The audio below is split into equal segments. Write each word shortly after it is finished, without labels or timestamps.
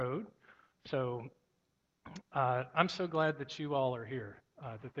So I'm so glad that you all are here,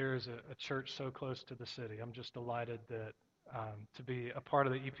 that there is a church so close to the city. I'm just delighted that to be a part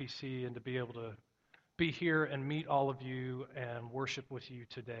of the EPC and to be able to be here and meet all of you and worship with you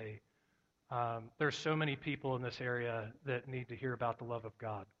today. There's so many people in this area that need to hear about the love of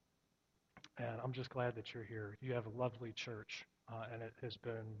God, and I'm just glad that you're here. You have a lovely church, and it has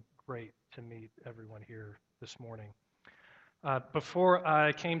been great to meet everyone here this morning. Before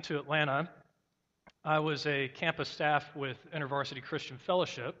I came to Atlanta, I was a campus staff with InterVarsity Christian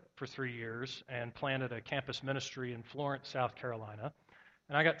Fellowship for 3 years and planted a campus ministry in Florence, South Carolina.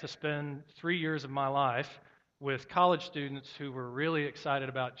 And I got to spend 3 years of my life with college students who were really excited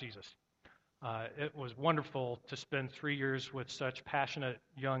about Jesus. It was wonderful to spend 3 years with such passionate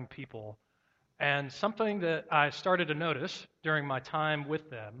young people. And something that I started to notice during my time with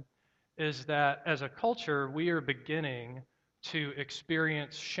them is that as a culture, we are beginning to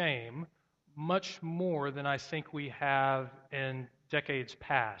experience shame much more than I think we have in decades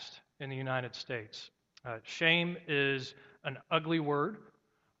past in the United States. Shame is an ugly word.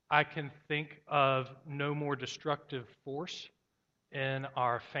 I can think of no more destructive force in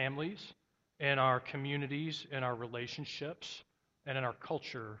our families, in our communities, in our relationships, and in our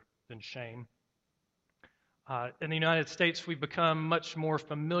culture than shame. In the United States, we've become much more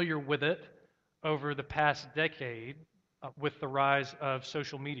familiar with it over the past decade with the rise of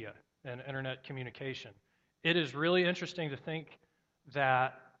social media and internet communication. It is really interesting to think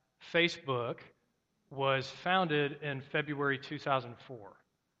that Facebook was founded in February 2004.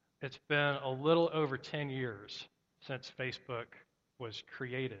 It's been a little over 10 years since Facebook was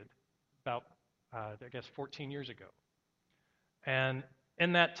created, about, I guess, 14 years ago. And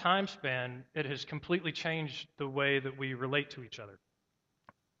in that time span, it has completely changed the way that we relate to each other.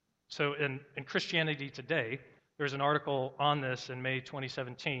 So in Christianity Today, there's an article on this in May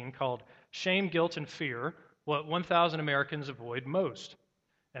 2017 called Shame, Guilt, and Fear, What 1,000 Americans Avoid Most.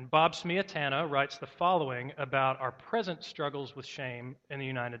 And Bob Smiatana writes the following about our present struggles with shame in the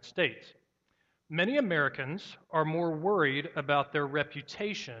United States. Many Americans are more worried about their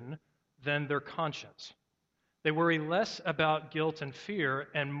reputation than their conscience. They worry less about guilt and fear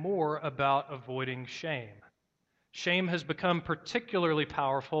and more about avoiding shame. Shame has become particularly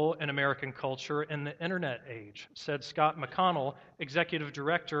powerful in American culture in the internet age, said Scott McConnell, executive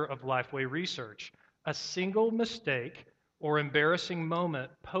director of Lifeway Research. A single mistake or embarrassing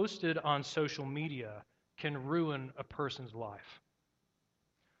moment posted on social media can ruin a person's life.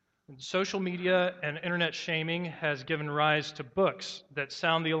 Social media and internet shaming has given rise to books that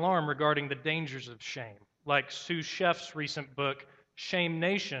sound the alarm regarding the dangers of shame, like Sue Sheff's recent book, Shame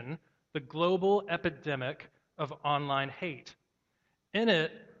Nation, The Global Epidemic of Online Hate. In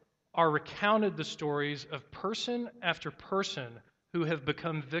it are recounted the stories of person after person who have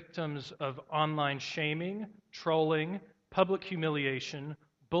become victims of online shaming, trolling, public humiliation,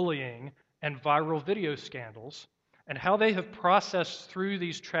 bullying, and viral video scandals, and how they have processed through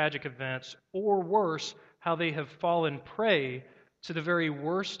these tragic events, or worse, how they have fallen prey to the very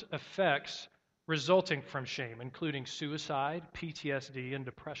worst effects resulting from shame, including suicide, PTSD, and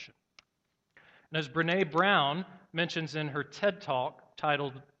depression. And as Brene Brown mentions in her TED Talk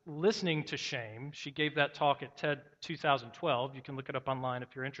titled Listening to Shame, she gave that talk at TED 2012. You can look it up online if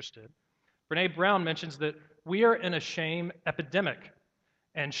you're interested. Brene Brown mentions that we are in a shame epidemic,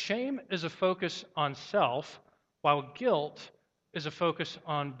 and shame is a focus on self, while guilt is a focus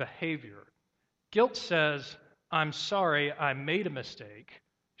on behavior. Guilt says, I'm sorry, I made a mistake.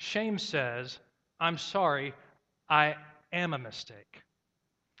 Shame says, I'm sorry, I am a mistake.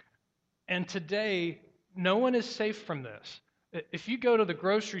 And today, no one is safe from this. If you go to the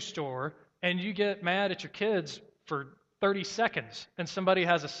grocery store and you get mad at your kids for 30 seconds and somebody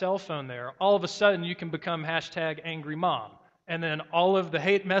has a cell phone there, all of a sudden you can become hashtag angry mom. And then all of the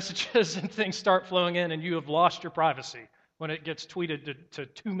hate messages and things start flowing in and you have lost your privacy when it gets tweeted to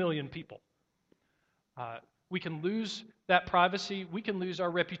 2 million people. We can lose that privacy. We can lose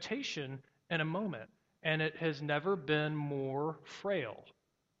our reputation in a moment. And it has never been more frail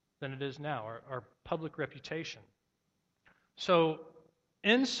than it is now, our public reputation. So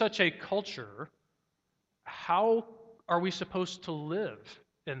in such a culture, how are we supposed to live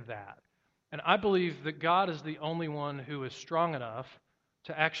in that? And I believe that God is the only one who is strong enough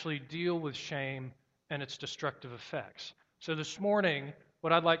to actually deal with shame and its destructive effects. So this morning,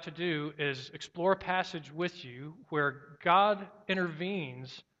 what I'd like to do is explore a passage with you where God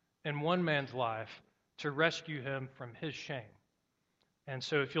intervenes in one man's life to rescue him from his shame. And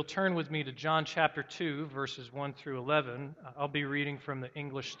so if you'll turn with me to John chapter 2, verses 1 through 11, I'll be reading from the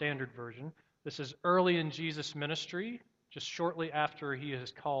English Standard Version. This is early in Jesus' ministry, just shortly after he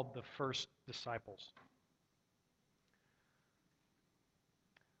has called the first disciples.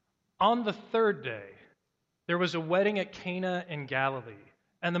 On the third day, there was a wedding at Cana in Galilee,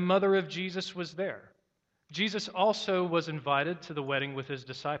 and the mother of Jesus was there. Jesus also was invited to the wedding with his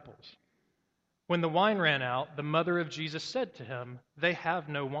disciples. When the wine ran out, the mother of Jesus said to him, "They have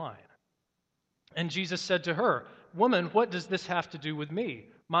no wine." And Jesus said to her, "Woman, what does this have to do with me?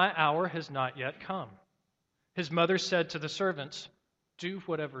 My hour has not yet come." His mother said to the servants, "Do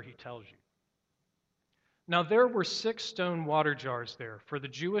whatever he tells you." Now there were 6 stone water jars there for the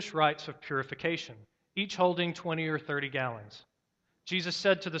Jewish rites of purification, each holding 20 or 30 gallons. Jesus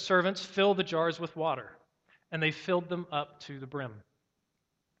said to the servants, "Fill the jars with water." And they filled them up to the brim.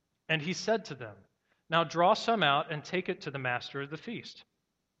 And he said to them, "Now draw some out and take it to the master of the feast."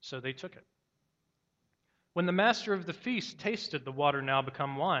 So they took it. When the master of the feast tasted the water now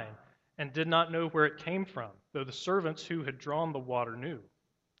become wine, and did not know where it came from, though the servants who had drawn the water knew,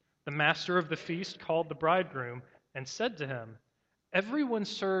 the master of the feast called the bridegroom and said to him, "Everyone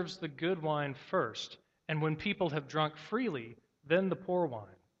serves the good wine first, and when people have drunk freely, then the poor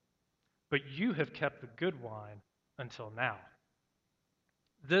wine. But you have kept the good wine until now."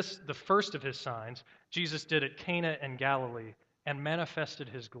 This, the first of his signs, Jesus did at Cana in Galilee and manifested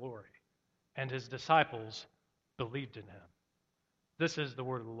his glory, and his disciples believed in him. This is the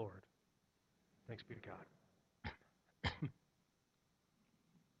word of the Lord. Thanks be to God.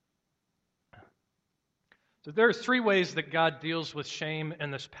 So there are 3 ways that God deals with shame in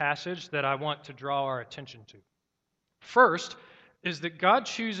this passage that I want to draw our attention to. First is that God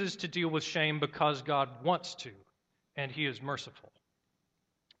chooses to deal with shame because God wants to, and he is merciful.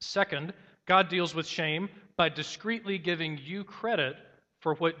 Second, God deals with shame by discreetly giving you credit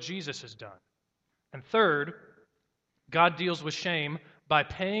for what Jesus has done. And third, God deals with shame by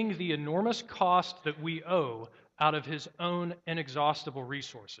paying the enormous cost that we owe out of his own inexhaustible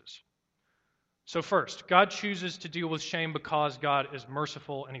resources. So first, God chooses to deal with shame because God is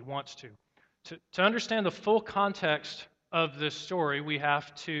merciful and he wants to. To understand the full context of this story, we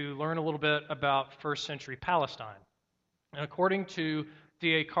have to learn a little bit about first century Palestine. And according to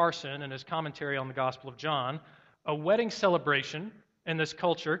D.A. Carson in his commentary on the Gospel of John, a wedding celebration in this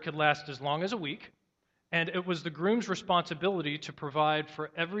culture could last as long as a week, and it was the groom's responsibility to provide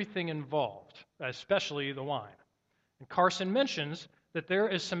for everything involved, especially the wine. And Carson mentions that there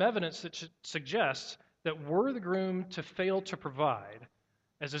is some evidence that suggests that were the groom to fail to provide,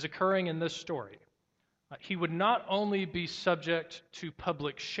 as is occurring in this story, he would not only be subject to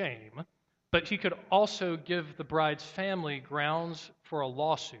public shame, but he could also give the bride's family grounds for a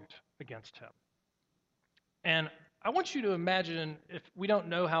lawsuit against him. And I want you to imagine, if we don't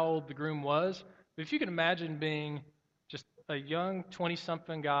know how old the groom was, but if you can imagine being just a young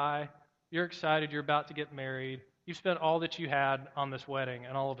 20-something guy, you're excited, you're about to get married, you've spent all that you had on this wedding,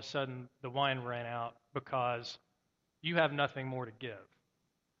 and all of a sudden the wine ran out because you have nothing more to give.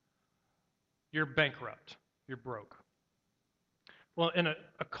 You're bankrupt. You're broke. Well, in a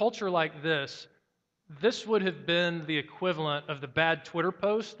culture like this would have been the equivalent of the bad Twitter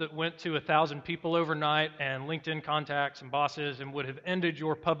post that went to 1,000 people overnight and LinkedIn contacts and bosses and would have ended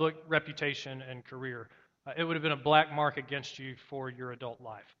your public reputation and career. It would have been a black mark against you for your adult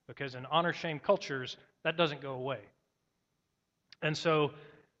life, because in honor-shame cultures, that doesn't go away. And so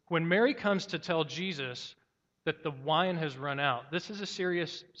when Mary comes to tell Jesus that the wine has run out, this is a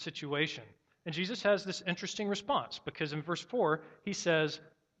serious situation. And Jesus has this interesting response, because in verse 4, he says,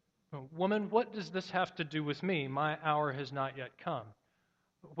 "Woman, what does this have to do with me? My hour has not yet come."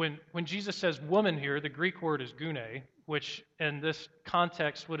 When Jesus says woman here, the Greek word is gune, which in this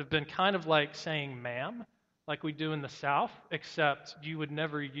context would have been kind of like saying ma'am, like we do in the South, except you would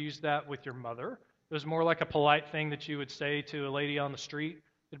never use that with your mother. It was more like a polite thing that you would say to a lady on the street,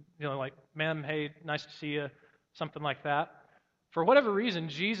 like, "Ma'am, hey, nice to see you," something like that. For whatever reason,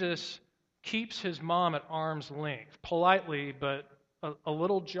 Jesus keeps his mom at arm's length, politely but a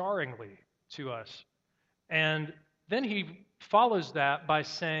little jarringly to us. And then he follows that by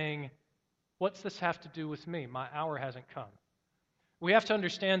saying, "What's this have to do with me? My hour hasn't come." We have to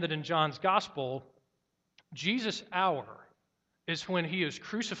understand that in John's gospel, Jesus' hour is when he is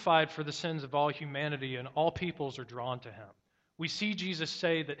crucified for the sins of all humanity and all peoples are drawn to him. We see Jesus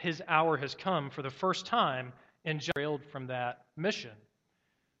say that his hour has come for the first time and derailed from that mission.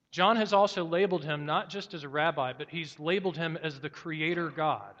 John has also labeled him not just as a rabbi, but he's labeled him as the creator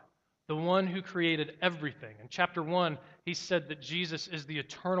God, the one who created everything. In chapter 1, he said that Jesus is the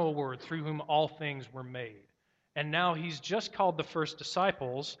eternal Word through whom all things were made. And now he's just called the first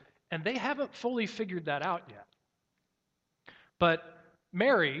disciples, and they haven't fully figured that out yet. But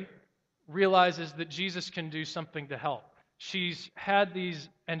Mary realizes that Jesus can do something to help. She's had these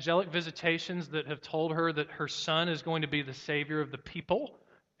angelic visitations that have told her that her son is going to be the savior of the people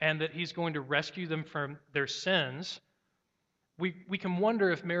and that he's going to rescue them from their sins. We can wonder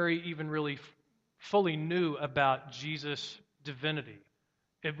if Mary even really fully knew about Jesus' divinity.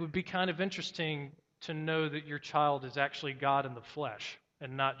 It would be kind of interesting to know that your child is actually God in the flesh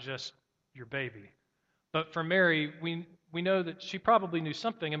and not just your baby. But for Mary, we know that she probably knew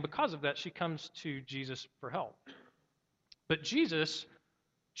something, and because of that, she comes to Jesus for help. But Jesus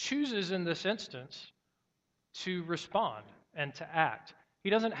chooses in this instance to respond and to act. He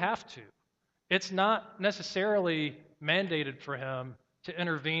doesn't have to. It's not necessarily mandated for him to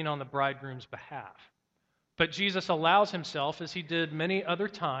intervene on the bridegroom's behalf. But Jesus allows himself, as he did many other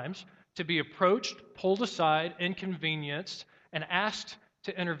times, to be approached, pulled aside, inconvenienced, and asked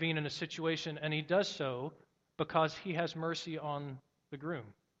to intervene in a situation, and he does so because he has mercy on the groom.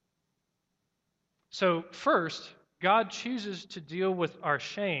 So, first, God chooses to deal with our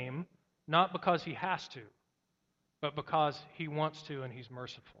shame not because he has to, but because he wants to and he's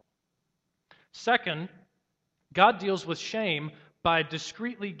merciful. Second, God deals with shame by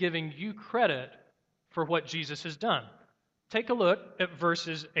discreetly giving you credit for what Jesus has done. Take a look at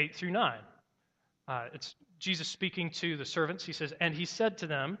verses 8 through 9. It's Jesus speaking to the servants. He says, "And he said to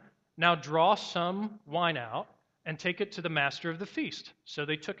them, 'Now draw some wine out and take it to the master of the feast.' So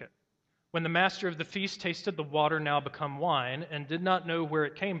they took it. When the master of the feast tasted the water now become wine and did not know where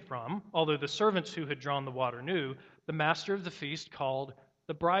it came from, although the servants who had drawn the water knew, the master of the feast called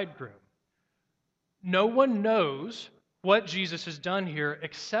the bridegroom." No one knows what Jesus has done here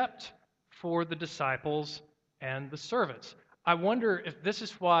except for the disciples and the servants. I wonder if this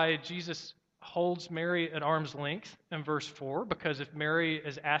is why Jesus holds Mary at arm's length in verse 4, because if Mary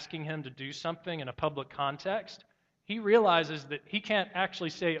is asking him to do something in a public context, he realizes that he can't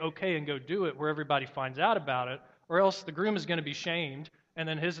actually say okay and go do it where everybody finds out about it, or else the groom is going to be shamed and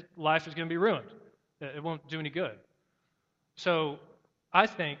then his life is going to be ruined. It won't do any good. So I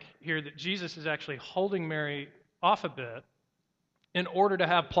think here that Jesus is actually holding Mary off a bit in order to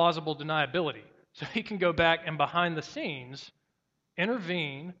have plausible deniability. So he can go back and behind the scenes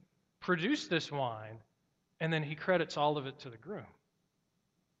intervene, produce this wine, and then he credits all of it to the groom.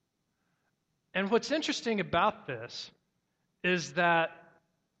 And what's interesting about this is that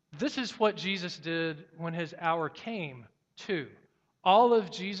this is what Jesus did when his hour came, too. All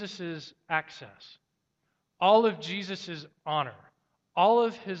of Jesus' access, all of Jesus' honor, all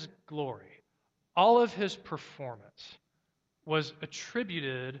of his glory, all of his performance was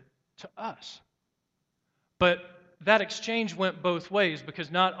attributed to us. But that exchange went both ways,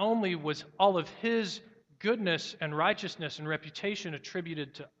 because not only was all of his goodness and righteousness and reputation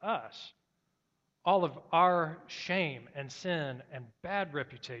attributed to us, all of our shame and sin and bad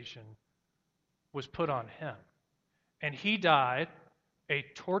reputation was put on him. And he died a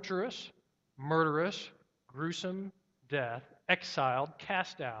torturous, murderous, gruesome death, exiled,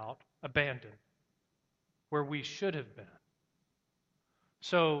 cast out, abandoned, where we should have been.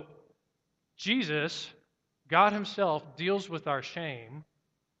 So Jesus, God himself, deals with our shame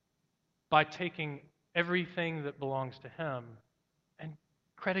by taking everything that belongs to him and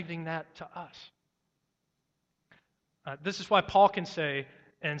crediting that to us. This is why Paul can say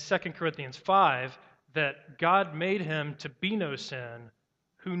in 2 Corinthians 5 that God made him to be no sin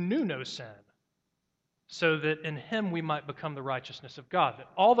who knew no sin, so that in him we might become the righteousness of God, that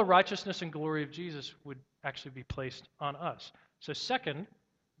all the righteousness and glory of Jesus would actually be placed on us. So second,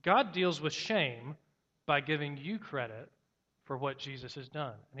 God deals with shame by giving you credit for what Jesus has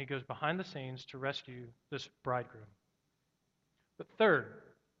done. And he goes behind the scenes to rescue this bridegroom. But third,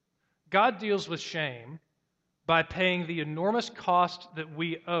 God deals with shame by paying the enormous cost that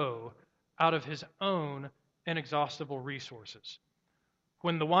we owe out of his own inexhaustible resources.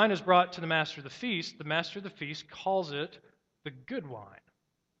 When the wine is brought to the master of the feast calls it the good wine.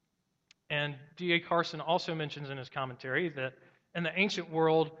 And D.A. Carson also mentions in his commentary that in the ancient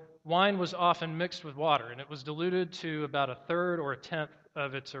world, wine was often mixed with water, and it was diluted to about a third or a tenth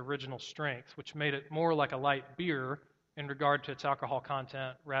of its original strength, which made it more like a light beer in regard to its alcohol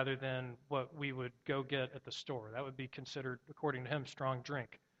content rather than what we would go get at the store. That would be considered, according to him, strong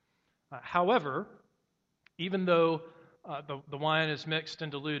drink. However, even though the wine is mixed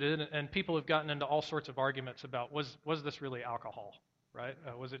and diluted, and people have gotten into all sorts of arguments about was this really alcohol, right?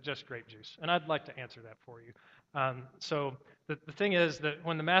 Was it just grape juice? And I'd like to answer that for you. So the thing is that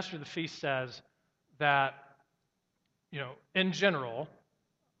when the master of the feast says that, in general,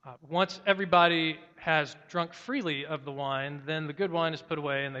 once everybody has drunk freely of the wine, then the good wine is put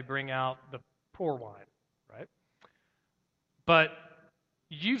away and they bring out the poor wine, right? But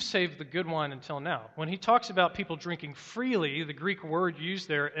you've saved the good wine until now. When he talks about people drinking freely, the Greek word used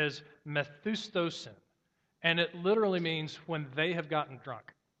there is methustosin, and it literally means when they have gotten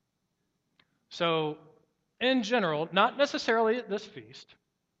drunk. So, in general, not necessarily at this feast,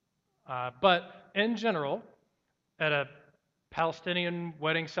 but in general, at a Palestinian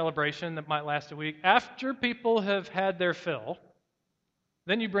wedding celebration that might last a week, after people have had their fill,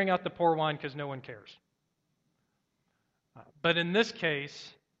 then you bring out the poor wine because no one cares. But in this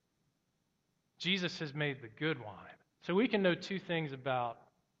case, Jesus has made the good wine. So we can know two things about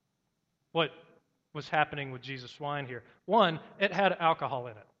what was happening with Jesus' wine here. One, it had alcohol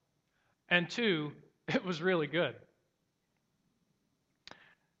in it. And two, it was really good.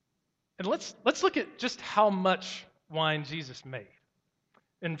 And let's look at just how much wine Jesus made.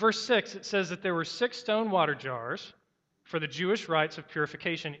 In verse 6, it says that there were 6 stone water jars for the Jewish rites of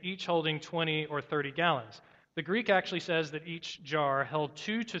purification, each holding 20 or 30 gallons. The Greek actually says that each jar held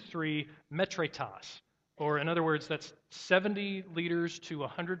 2 to 3 metretas, or in other words, that's 70 liters to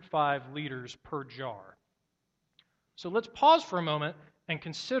 105 liters per jar. So let's pause for a moment and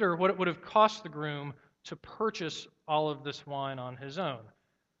consider what it would have cost the groom to purchase all of this wine on his own.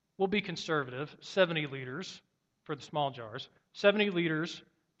 We'll be conservative, 70 liters for the small jars. 70 liters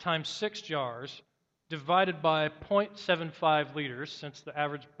times 6 jars divided by 0.75 liters, since the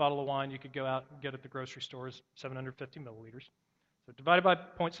average bottle of wine you could go out and get at the grocery store is 750 milliliters. So divided by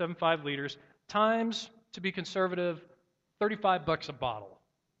 0.75 liters times, to be conservative, $35 a bottle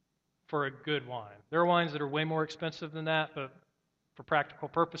for a good wine. There are wines that are way more expensive than that, but for practical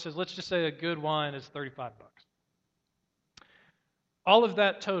purposes, let's just say a good wine is $35. All of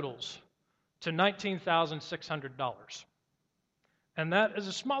that totals to $19,600. And that is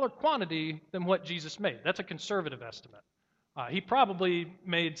a smaller quantity than what Jesus made. That's a conservative estimate. He probably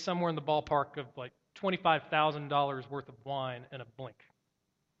made somewhere in the ballpark of like $25,000 worth of wine in a blink.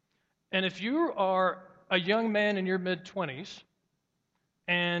 And if you are a young man in your mid-20s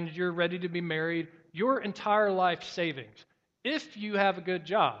and you're ready to be married, your entire life savings, if you have a good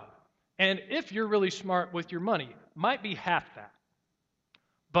job and if you're really smart with your money, might be half that.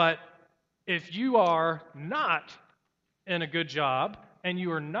 But if you are not in a good job and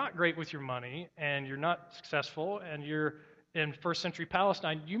you are not great with your money and you're not successful and you're in first century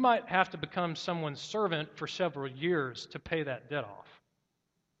Palestine, you might have to become someone's servant for several years to pay that debt off.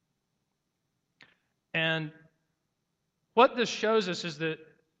 And what this shows us is that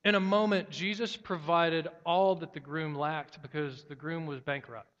in a moment, Jesus provided all that the groom lacked because the groom was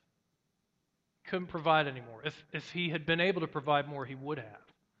bankrupt. Couldn't provide anymore. If he had been able to provide more, he would have,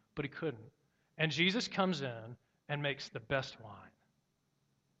 but he couldn't. And Jesus comes in and makes the best wine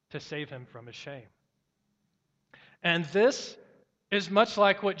to save him from his shame. And this is much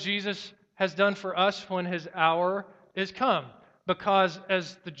like what Jesus has done for us when his hour is come. Because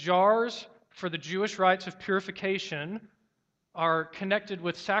as the jars for the Jewish rites of purification are connected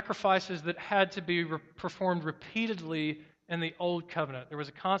with sacrifices that had to be performed repeatedly in the Old Covenant, there was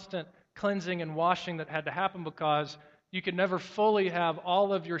a constant cleansing and washing that had to happen because you could never fully have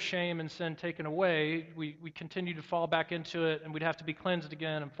all of your shame and sin taken away. We continue to fall back into it, and we'd have to be cleansed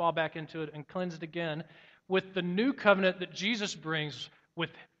again and fall back into it and cleansed again. With the new covenant that Jesus brings with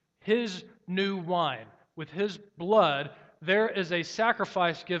his new wine, with his blood, there is a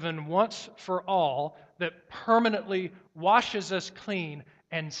sacrifice given once for all that permanently washes us clean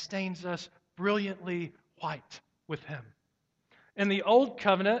and stains us brilliantly white with him. In the old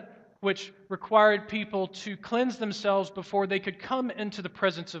covenant, which required people to cleanse themselves before they could come into the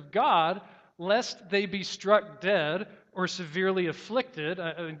presence of God, lest they be struck dead or severely afflicted.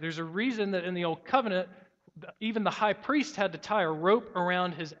 There's a reason that in the Old Covenant, even the high priest had to tie a rope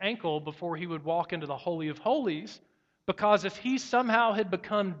around his ankle before he would walk into the Holy of Holies, because if he somehow had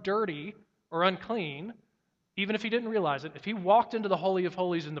become dirty or unclean, even if he didn't realize it, if he walked into the Holy of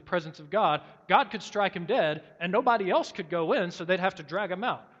Holies in the presence of God, God could strike him dead, and nobody else could go in, so they'd have to drag him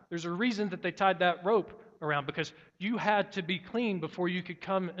out. There's a reason that they tied that rope around, because you had to be clean before you could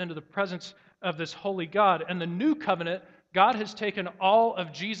come into the presence of this holy God. And the new covenant, God has taken all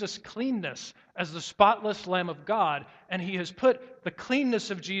of Jesus' cleanness as the spotless Lamb of God, and he has put the cleanness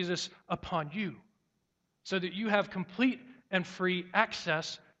of Jesus upon you so that you have complete and free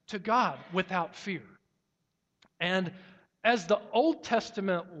access to God without fear. And as the Old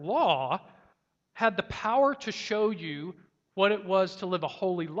Testament law had the power to show you what it was to live a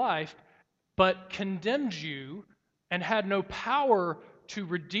holy life, but condemned you and had no power to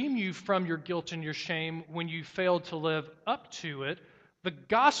redeem you from your guilt and your shame when you failed to live up to it, the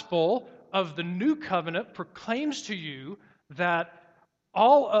gospel of the new covenant proclaims to you that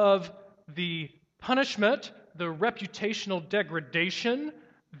all of the punishment the reputational degradation,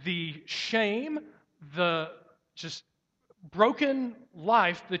 the shame, the just broken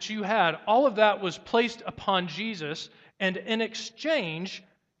life that you had, all of that was placed upon Jesus, and in exchange,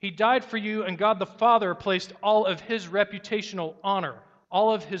 he died for you, and God the Father placed all of his reputational honor,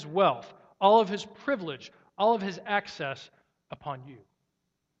 all of his wealth, all of his privilege, all of his access upon you.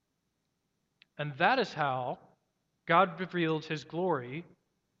 And that is how God revealed his glory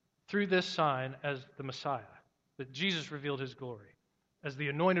through this sign as the Messiah, that Jesus revealed his glory as the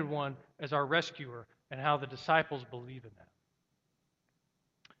anointed one, as our rescuer, and how the disciples believe in that.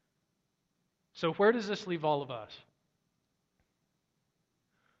 So where does this leave all of us?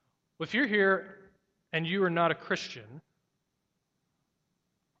 If you're here and you are not a Christian,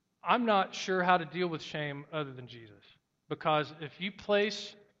 I'm not sure how to deal with shame other than Jesus. Because if you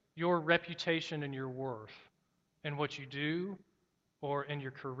place your reputation and your worth in what you do, or in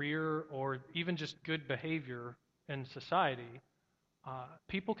your career, or even just good behavior in society,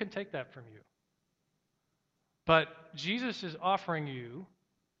 people can take that from you. But Jesus is offering you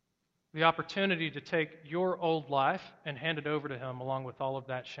the opportunity to take your old life and hand it over to him along with all of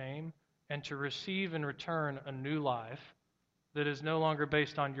that shame, and to receive in return a new life that is no longer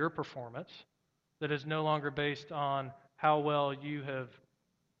based on your performance, that is no longer based on how well you have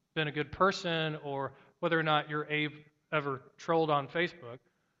been a good person or whether or not you're ever trolled on Facebook,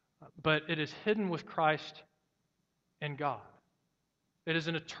 but it is hidden with Christ in God. It is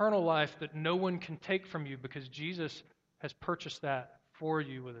an eternal life that no one can take from you because Jesus has purchased that for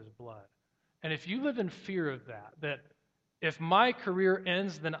you with his blood. And if you live in fear of that if my career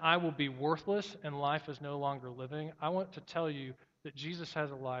ends, then I will be worthless and life is no longer living, I want to tell you that Jesus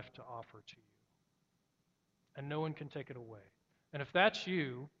has a life to offer to you. And no one can take it away. And if that's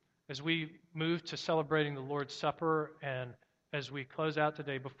you, as we move to celebrating the Lord's Supper and as we close out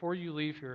today, before you leave here,